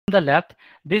the left,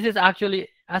 this is actually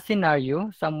a scenario.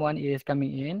 Someone is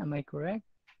coming in. Am I correct?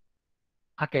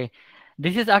 Okay.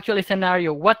 This is actually a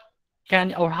scenario. What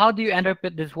can or how do you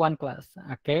interpret this one class?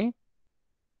 Okay.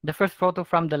 The first photo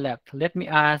from the left. Let me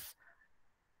ask.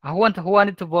 Who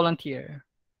wanted to volunteer?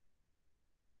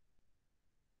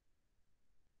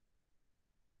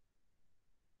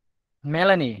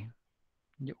 Melanie,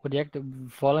 would you like to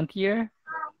volunteer?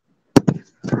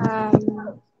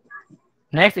 Um,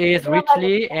 Next is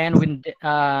Richly and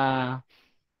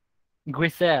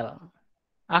Grisel.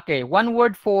 Okay, one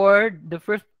word for the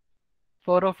first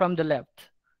photo from the left.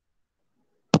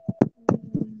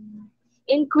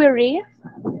 inquiry.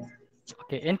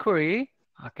 Okay, inquiry.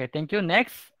 Okay, thank you.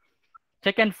 Next,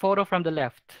 second photo from the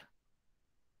left.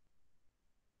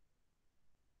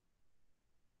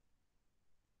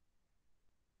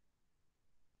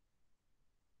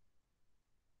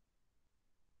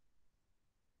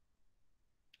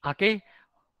 Okay,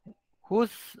 whose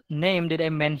name did I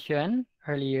mention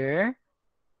earlier?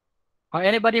 Or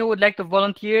anybody who would like to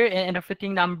volunteer in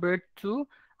interpreting number 2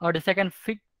 or the second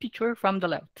picture from the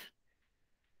left?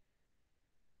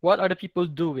 What are the people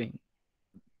doing?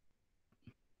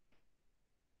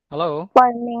 Hello?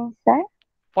 Farming, sir.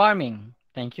 Farming.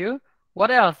 Thank you.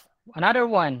 What else? Another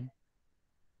one.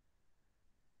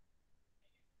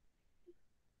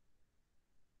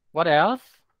 What else?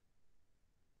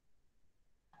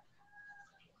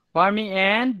 Farming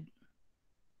and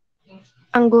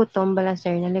Ang gutom bala,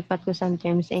 sir. Nalipat ko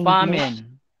sometimes sa English. famine.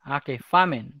 Okay,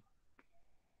 famine.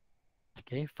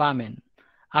 Okay, famine.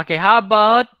 Okay, how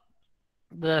about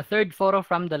the third photo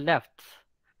from the left?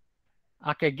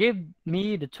 Okay, give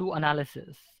me the two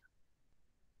analysis.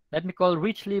 Let me call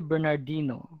Richly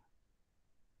Bernardino.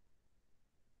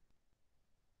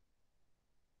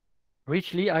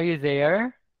 Richly, are you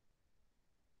there?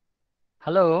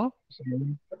 Hello?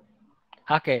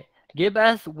 Okay, give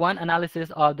us one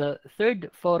analysis of the third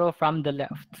photo from the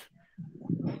left.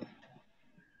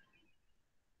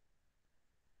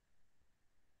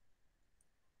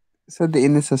 So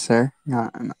diin sa sir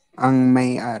nga ang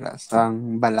may aras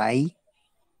ang balay.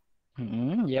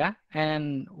 Yeah,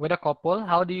 and with a couple,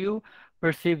 how do you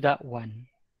perceive that one?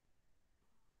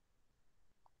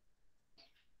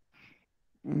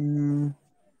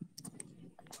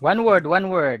 One word, one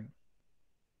word.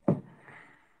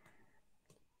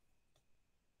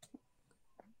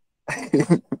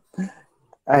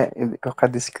 Ay, hindi ko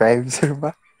ka-describe, sir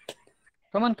ba?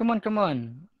 Come on, come on, come on.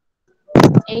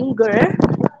 Anger.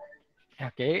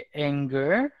 Okay,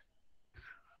 anger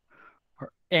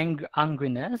or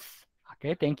angriness.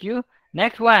 Okay, thank you.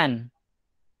 Next one.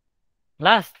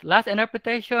 Last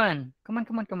interpretation. Come on,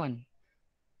 come on, come on.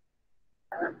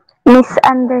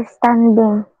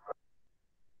 Misunderstanding.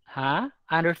 Huh?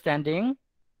 Understanding?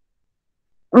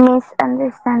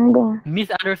 Misunderstanding.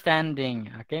 Misunderstanding.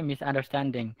 Okay,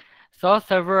 misunderstanding. So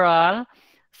several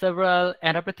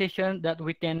interpretations that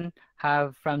we can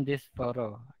have from this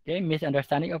photo. Okay,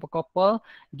 misunderstanding of a couple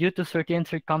due to certain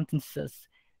circumstances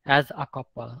as a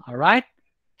couple. All right.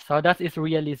 So that is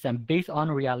realism based on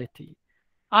reality.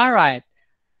 All right.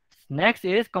 Next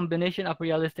is combination of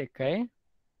realistic. Okay.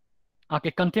 Okay,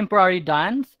 contemporary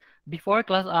dance. Before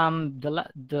class,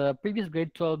 the previous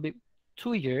grade 12,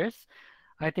 2 years,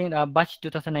 I think batch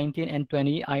 2019 and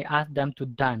 20, I asked them to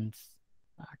dance.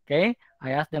 Okay,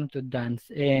 I asked them to dance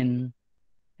in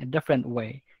a different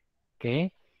way.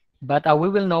 Okay, but we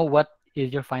will know what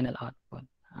is your final output.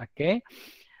 Okay,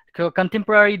 so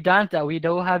contemporary dance that we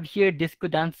do have here, disco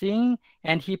dancing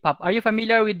and hip hop. Are you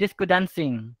familiar with disco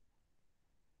dancing?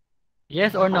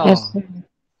 Yes or no? Yes, sir.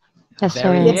 Yes, sir.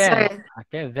 Very Yes, yes. sir.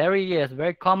 Okay, very yes,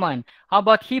 very common. How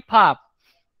about hip hop?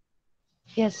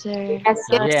 Yes, sir. Yes,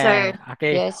 sir. Yes, sir. Yeah.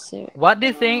 Okay. Yes, sir. What do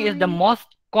you think is the most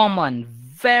common,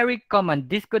 very common,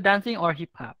 disco dancing or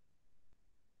hip hop?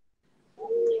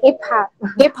 Hip hop.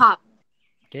 Hip hop.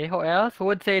 Okay, who else? Who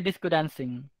would say disco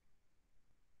dancing?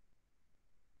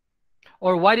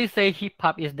 Or why do you say hip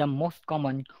hop is the most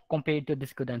common compared to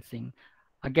disco dancing?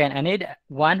 Again, I need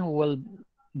one who will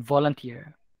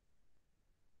volunteer.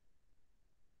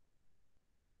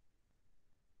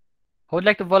 Who would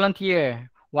like to volunteer?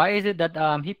 Why is it that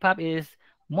hip hop is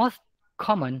most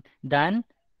common than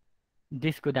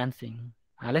disco dancing?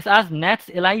 Let's ask next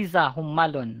Eliza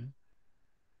Humalon.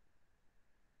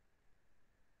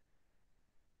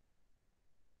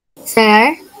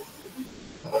 Sir?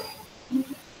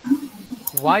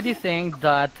 Why do you think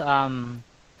that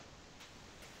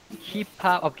hip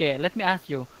hop? Okay, let me ask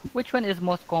you, which one is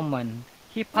most common,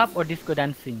 hip hop or disco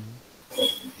dancing?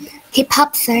 Hip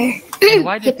hop, sir. And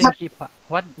why do you Hip hop. think hip hop?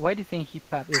 Why do you think hip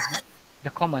hop is the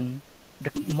common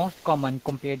the most common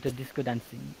compared to disco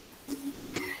dancing?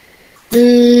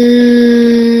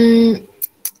 Mm,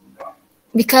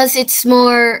 because it's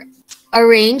more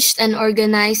arranged and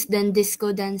organized than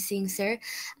disco dancing, sir.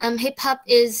 Hip hop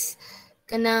is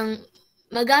kanang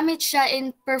magamit siya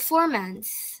in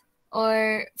performance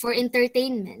or for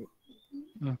entertainment.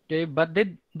 Okay, but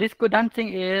the disco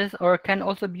dancing is or can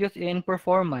also be used in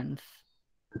performance.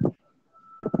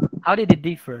 How did it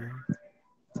differ?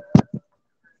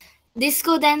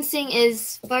 Disco dancing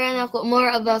is parang ako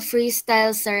more of a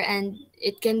freestyle, sir, and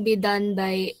it can be done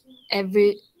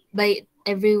every by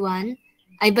everyone.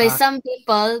 By Ah, some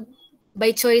people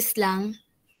by choice lang.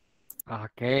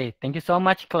 okay, thank you so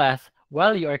much, class.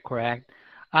 Well, you are correct.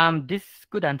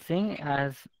 Disco dancing,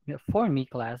 as for me,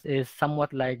 class, is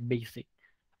somewhat like basic.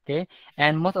 Okay,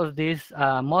 and most of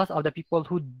the people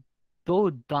who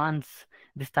do dance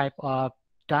this type of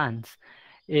dance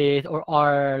is or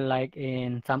are like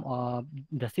in some of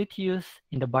the cities,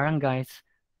 in the barangays,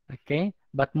 okay,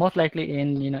 but most likely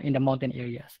in in the mountain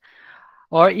areas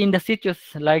or in the cities,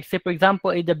 like say for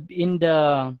example in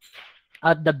the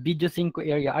at the Video Cinco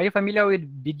area. Are you familiar with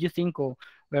Video Cinco,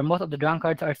 where most of the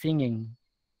drunkards are singing?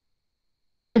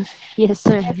 Yes,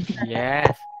 sir.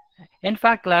 Yes. In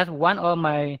fact, class, one of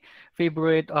my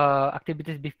favorite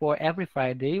activities before every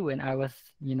Friday when I was,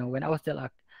 when I was still a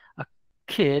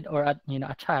kid or a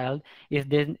child is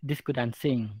this disco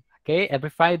dancing. Okay, every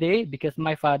Friday because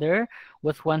my father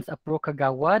was once a pro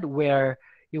kagawad where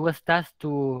he was tasked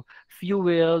to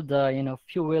fuel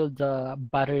the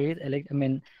batteries,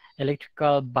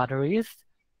 electrical batteries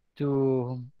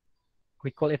to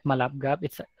we call it malapgap.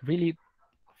 It's really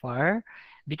far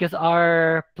because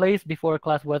our place before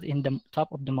class was in the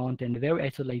top of the mountain, very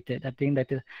isolated. I think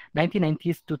that is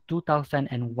 1990s to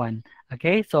 2001.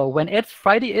 Okay, so when it's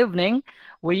Friday evening,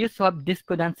 we used to have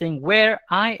disco dancing where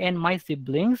I and my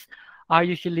siblings are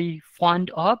usually fond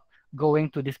of going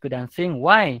to disco dancing.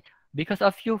 Why? Because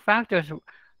of few factors.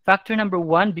 Factor number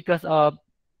one, because of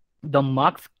the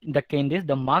mugs, the candies,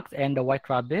 the mugs and the white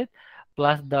rabbit,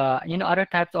 plus the other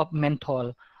types of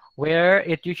menthol, where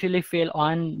it usually fell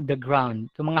on the ground.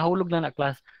 So mga hulog lang na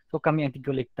class, so kami ang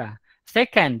tigulikta.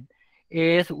 Second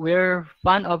is we're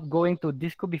fond of going to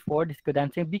disco before disco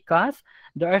dancing because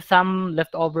there are some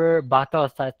leftover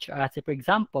bottles such as for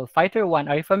example Fighter One.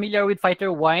 Are you familiar with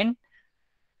Fighter Wine?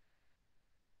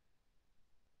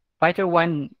 Fighter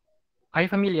One, are you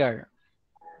familiar?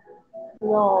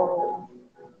 No.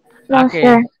 No,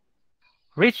 sir. Okay.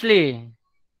 Richly,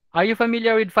 are you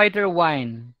familiar with Fighter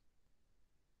Wine?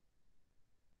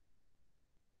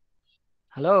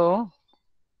 Hello?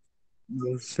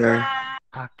 Yes, sir.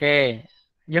 Okay.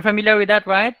 You're familiar with that,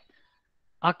 right?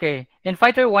 Okay. In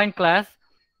fighter wine class,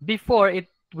 before it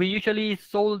we usually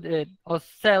sold it or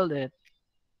sell it.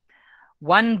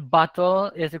 One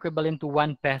bottle is equivalent to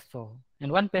 1 peso.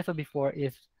 And 1 peso before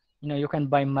is, you can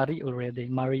buy Marie already,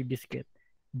 Marie biscuit,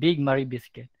 big Marie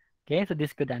biscuit. Okay, so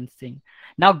disco dancing.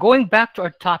 Now going back to our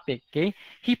topic, okay,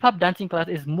 hip hop dancing class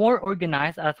is more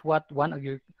organized as what one of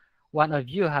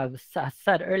you have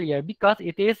said earlier because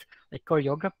it is like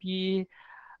choreography.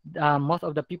 Most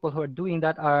of the people who are doing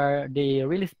that they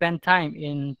really spend time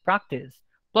in practice.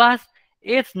 Plus,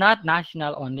 it's not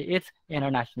national only; it's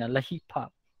international, like hip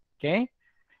hop. Okay,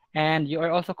 and you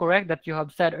are also correct that you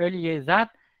have said earlier that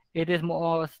it is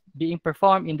more being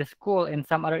performed in the school and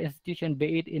some other institution,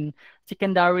 be it in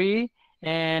secondary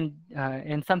and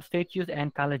in some states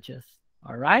and colleges.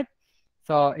 All right,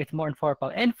 so it's more informal.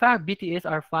 In fact, BTS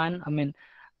are fun. I mean,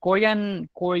 Korean,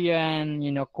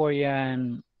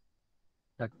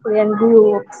 like, Korean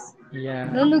groups. yeah,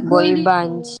 Boy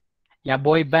bands. yeah,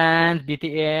 boy bands,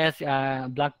 BTS,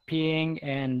 Blackpink,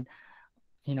 and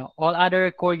all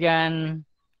other Korean,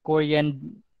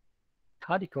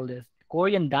 how do you call this?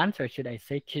 Korean dancers, should I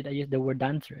say? Should I use the word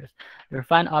dancers? They're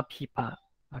fan of hip hop.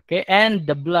 Okay, and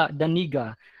the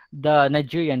Niga, the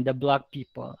Nigerian, the black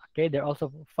people. Okay, they're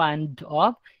also fan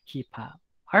of hip hop.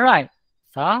 All right.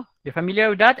 So you're familiar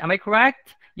with that? Am I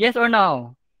correct? Yes or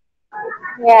no?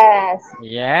 Yes.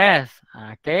 Yes.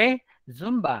 Okay.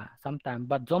 Zumba sometimes,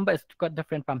 but Zumba is quite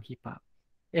different from hip hop.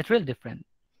 It's real different.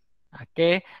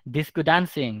 Okay. Disco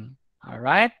dancing. All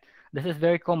right. This is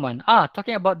very common.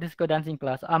 Talking about disco dancing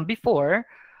class. Before,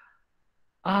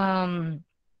 um,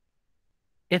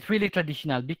 it's really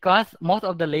traditional because most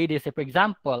of the ladies, say for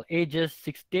example, ages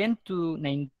 16 to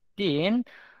 19,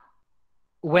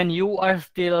 when you are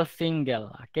still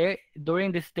single, okay,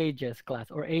 during the stages class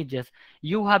or ages,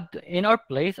 you have to, in our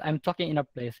place, I'm talking in our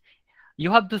place,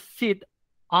 you have to sit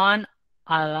on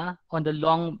on the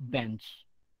long bench,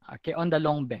 okay, on the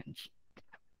long bench.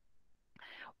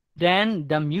 Then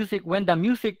the music, when the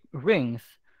music rings,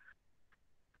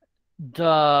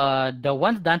 the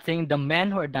ones dancing, the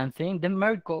men who are dancing, the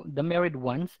married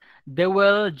ones, they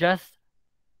will just,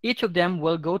 each of them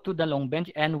will go to the long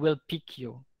bench and will pick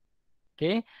you.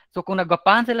 Okay? So kung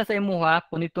nagwapahan sila sa imuha,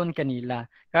 puniton kanila.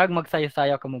 Kag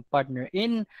magsayo-sayo ka mong partner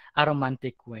in a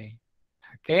romantic way.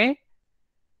 Okay?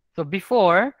 So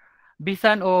before,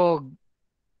 bisan o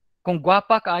kung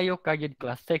gwapa kaayo kagid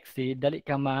class sexy, dali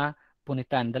ka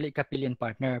mapunitan, dali ka piliin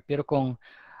partner. Pero kung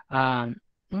um,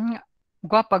 mm,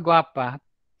 gwapa-gwapa,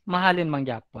 mahalin man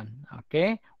gyapon.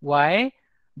 Okay? Why?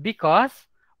 Because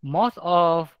most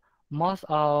of most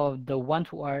of the ones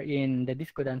who are in the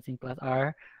disco dancing class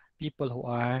are people who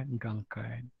are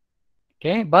drunkard.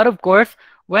 Okay? But of course,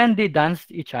 when they dance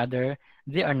each other,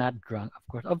 they are not drunk.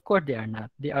 Of course, they are not.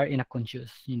 They are in a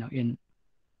conscious, in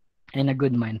a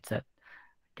good mindset.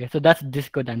 Okay, so that's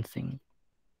disco dancing.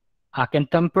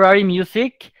 Contemporary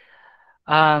music.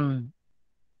 Um,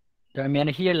 there are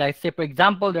many here. Like say, for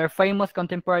example, there are famous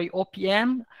contemporary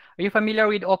OPM. Are you familiar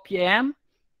with OPM?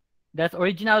 That's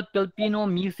original Filipino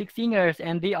music singers,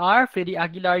 and they are Freddie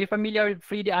Aguilar. Are you familiar with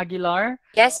Freddie Aguilar?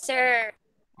 Yes, sir.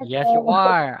 Yes, you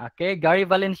are. Okay, Gary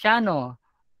Valenciano.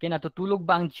 Okay, natutulog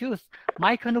ba ang juice?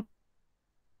 Mike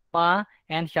Hanuma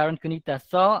and Sharon Cunita.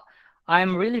 So,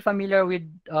 I'm really familiar with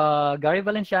Gary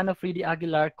Valenciano, Freddie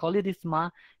Aguilar, Collie Disma,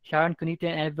 Sharon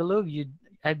Cunita, and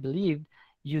I believe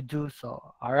you do so.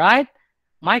 All right?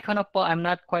 Mike Hanapa, I'm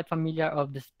not quite familiar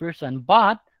of this person,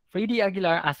 but Freddie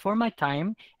Aguilar, as for my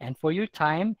time and for your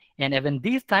time, and even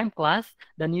this time class,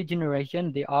 the new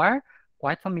generation, they are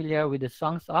quite familiar with the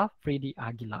songs of Freddie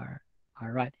Aguilar. All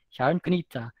right. Sharon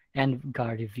Cunita and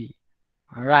Gary V.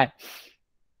 All right.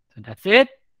 So that's it.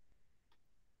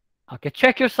 Okay,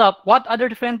 check yourself. What other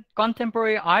different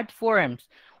contemporary art forms?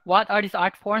 What are these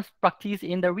art forms practiced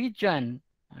in the region?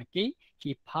 Okay,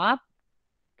 hip hop,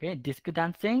 okay, disco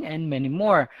dancing, and many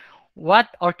more.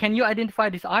 What or can you identify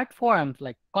these art forms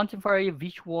like contemporary,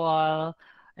 visual,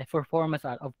 and performance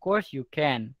art? Of course, you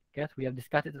can. Yes, we have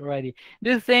discussed it already.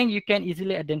 This thing you can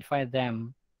easily identify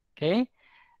them. Okay,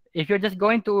 if you're just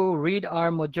going to read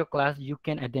our module class, you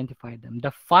can identify them.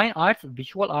 The fine arts,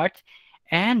 visual arts,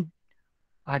 and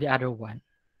the other one.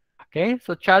 Okay,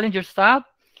 so challenge yourself.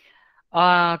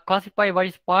 Classify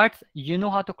various parts. You know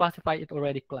how to classify it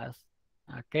already, class.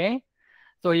 Okay,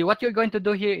 so what you're going to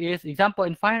do here is, example,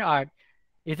 in fine art,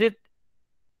 is it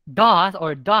does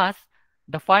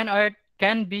the fine art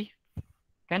can be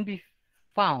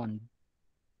found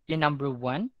in number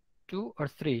 1, 2, or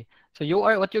 3. So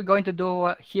what you're going to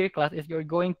do here, class, is you're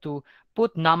going to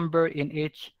put number in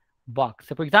each box.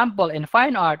 So for example, in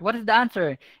fine art, what is the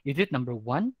answer? Is it number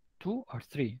 1, 2, or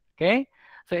 3? Okay.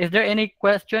 So is there any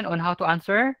question on how to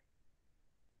answer?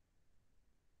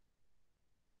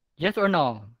 Yes or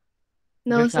no?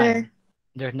 No, There's sir. none.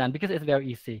 There's none because it's very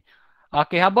easy.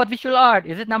 Okay, how about visual art?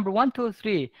 Is it number 1, 2,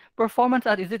 3? Performance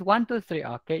art, is it 1, 2, 3?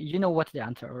 Okay, you know what's the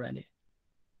answer already.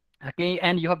 Okay,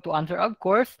 and you have to answer, of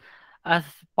course, as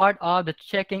part of the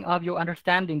checking of your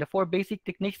understanding. The 4 basic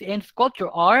techniques in sculpture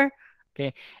are,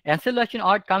 okay, installation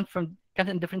art comes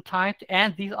in different types,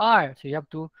 and these are, so you have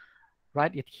to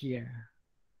write it here.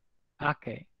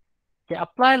 Okay. Okay,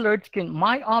 apply large skin,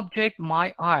 my object,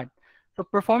 my art. So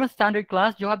performance standard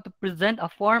class, you have to present a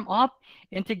form of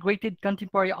integrated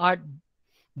contemporary art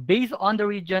based on the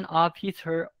region of his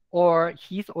or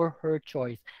her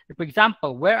choice. For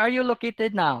example, where are you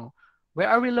located now? Where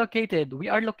are we located? We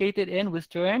are located in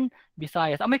Western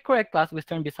Visayas. Am I correct, class?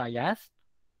 Western Visayas?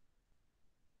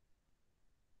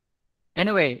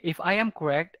 Anyway, if I am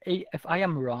correct, if I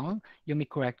am wrong, you may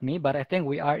correct me, but I think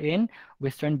we are in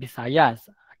Western Visayas.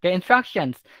 Okay,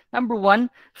 instructions. Number 1,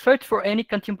 search for any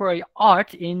contemporary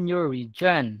art in your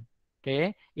region.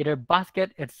 Okay, either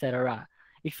basket, etc.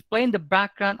 Explain the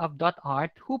background of that art.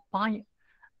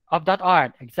 Of that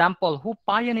art? Example, who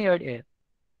pioneered it?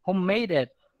 Who made it?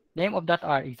 Name of that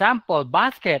art. Example,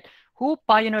 basket. Who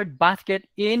pioneered basket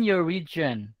in your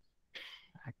region?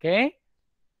 Okay.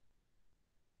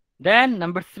 Then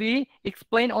number 3,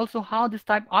 explain also how this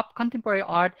type of contemporary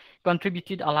art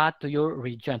contributed a lot to your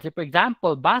region. So for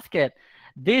example, basket.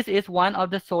 This is one of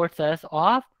the sources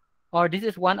of, or this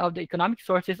is one of the economic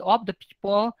sources of the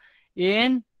people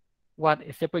in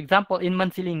say for example, in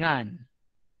Mansilingan,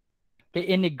 okay,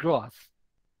 in Negros,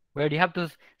 where they have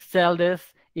to sell this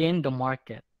in the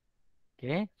market.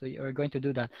 Okay, so you're going to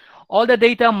do that. All the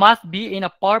data must be in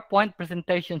a PowerPoint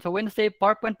presentation. So when you say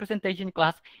PowerPoint presentation,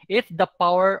 class, it's the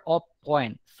power of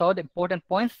point. So the important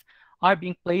points are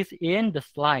being placed in the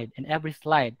slide, in every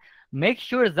slide. Make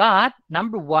sure that,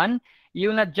 number 1, You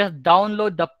will not just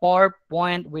download the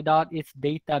PowerPoint without its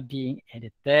data being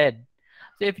edited.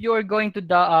 So if you're going to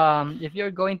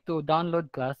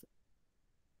download class,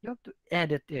 you have to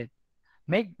edit it.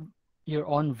 Make your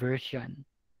own version.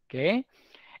 Okay?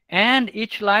 And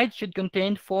each slide should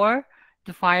contain 4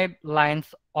 to 5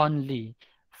 lines only.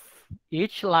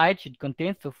 Each slide should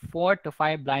contain 4 to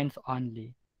 5 lines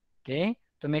only. Okay?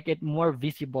 To make it more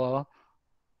visible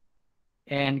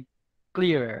and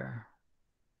clearer.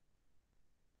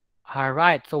 All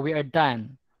right, so we are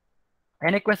done.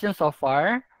 Any questions so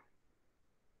far?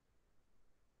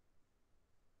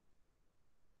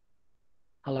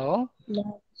 Hello?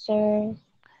 No, sir.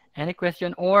 Any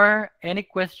question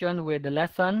with the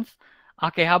lessons?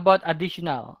 Okay, how about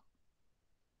additional?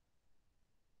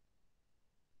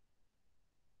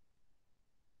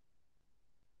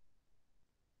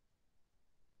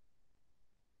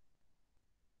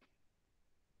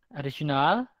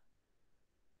 Additional?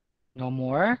 No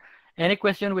more. Any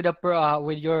question with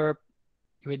with your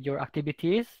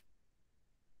activities?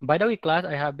 By the way, class,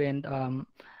 I haven't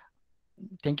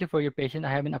thank you for your patience.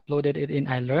 I haven't uploaded it in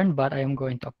iLearn, but I am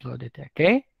going to upload it.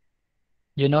 Okay?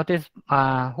 You notice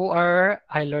who are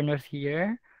iLearners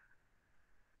here?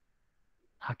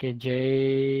 Okay,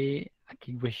 Jay,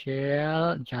 okay,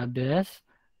 Michelle, Jabez.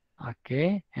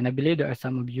 Okay, and I believe there are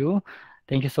some of you.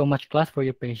 Thank you so much, class, for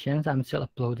your patience. I'm still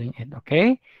uploading it.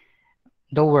 Okay,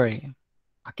 don't worry.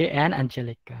 Okay, and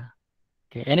Angelica.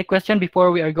 Okay, any question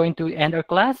before we are going to end our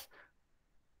class?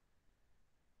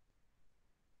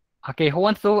 Okay, who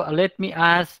wants to let me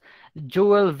ask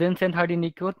Joel Vincent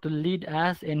Hardinico to lead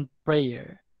us in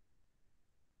prayer?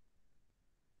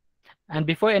 And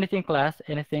before anything, class,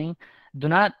 anything, do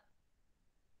not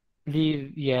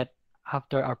leave yet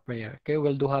after our prayer. Okay,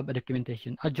 we'll do have a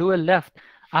documentation. Joel left.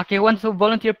 Okay, who wants to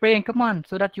volunteer praying? Come on,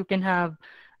 so that you can have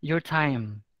your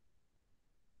time.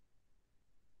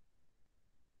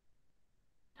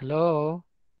 Hello?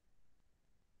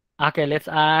 Okay, let's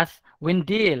ask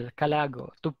Windil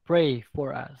Calago to pray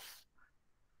for us.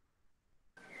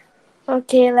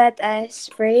 Okay, let us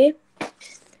pray.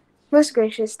 Most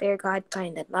gracious, dear God,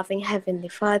 kind and loving Heavenly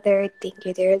Father, thank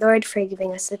you, dear Lord, for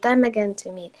giving us the time again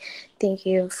to meet. Thank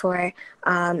you for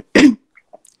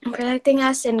protecting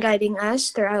us and guiding us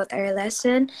throughout our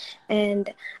lesson.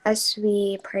 And as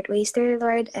we part ways, dear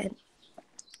Lord, and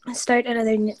start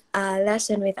another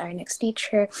lesson with our next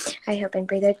teacher, I hope and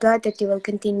pray that God that you will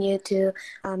continue to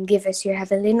give us your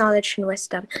heavenly knowledge and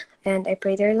wisdom. And I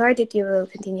pray, dear Lord, that you will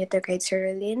continue to guide Sir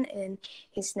Rolin in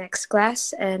his next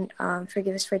class and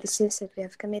forgive us for the sins that we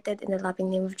have committed. In the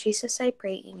loving name of Jesus, I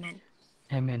pray. Amen.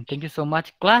 Amen. Thank you so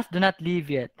much. Class, do not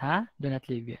leave yet, huh? Do not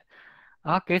leave yet.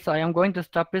 Okay, so I am going to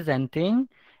stop presenting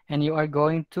and you are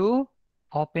going to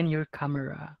open your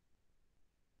camera.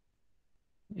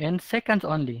 In seconds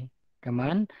only. Come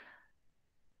on.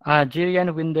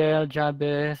 Jillian, Windel,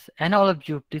 Jabez, and all of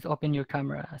you, please open your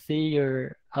camera.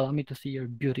 Allow me to see your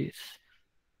beauties.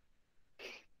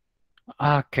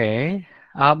 Okay.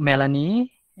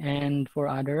 Melanie, and for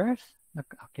others.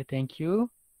 Okay, thank you.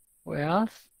 Who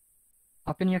else?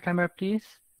 Open your camera, please.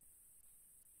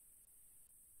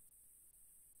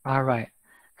 All right.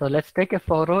 So let's take a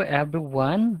photo,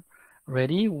 everyone.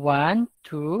 Ready? 1,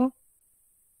 2.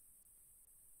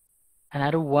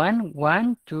 Another one.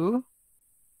 1, 2.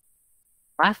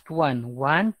 Last one.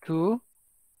 1, 2.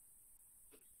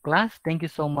 Class, thank you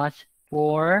so much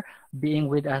for being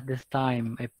with us this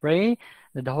time. I pray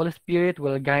that the Holy Spirit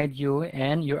will guide you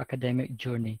and your academic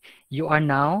journey. You are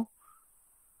now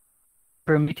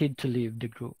permitted to leave the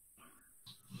group.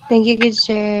 Thank you, good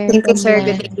sir. Thank you, God sir.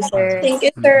 Good bless. day, sir. Thank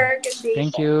you, Mm. sir. Good day.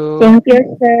 Thank you. Thank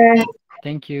you, sir.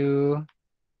 Thank you.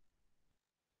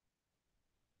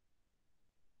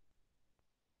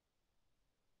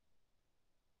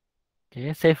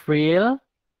 Okay, safe real.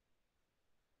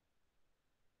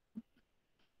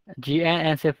 GN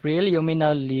and safe real, you may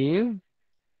now leave.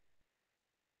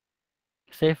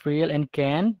 Safe real and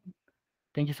Ken,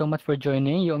 thank you so much for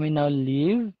joining. You may now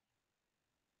leave.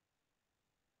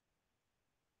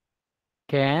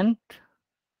 Kent,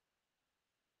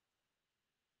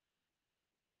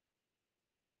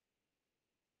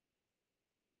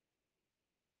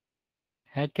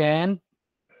 hi Kent,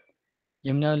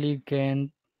 you may now leave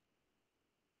Kent.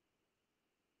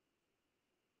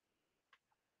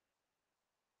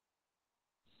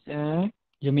 Sir,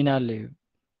 You may now leave.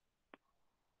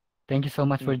 Thank you so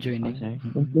much for thank you po, joining. sir.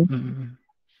 Thank you. Mm-mm.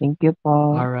 Thank you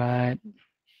po. All right.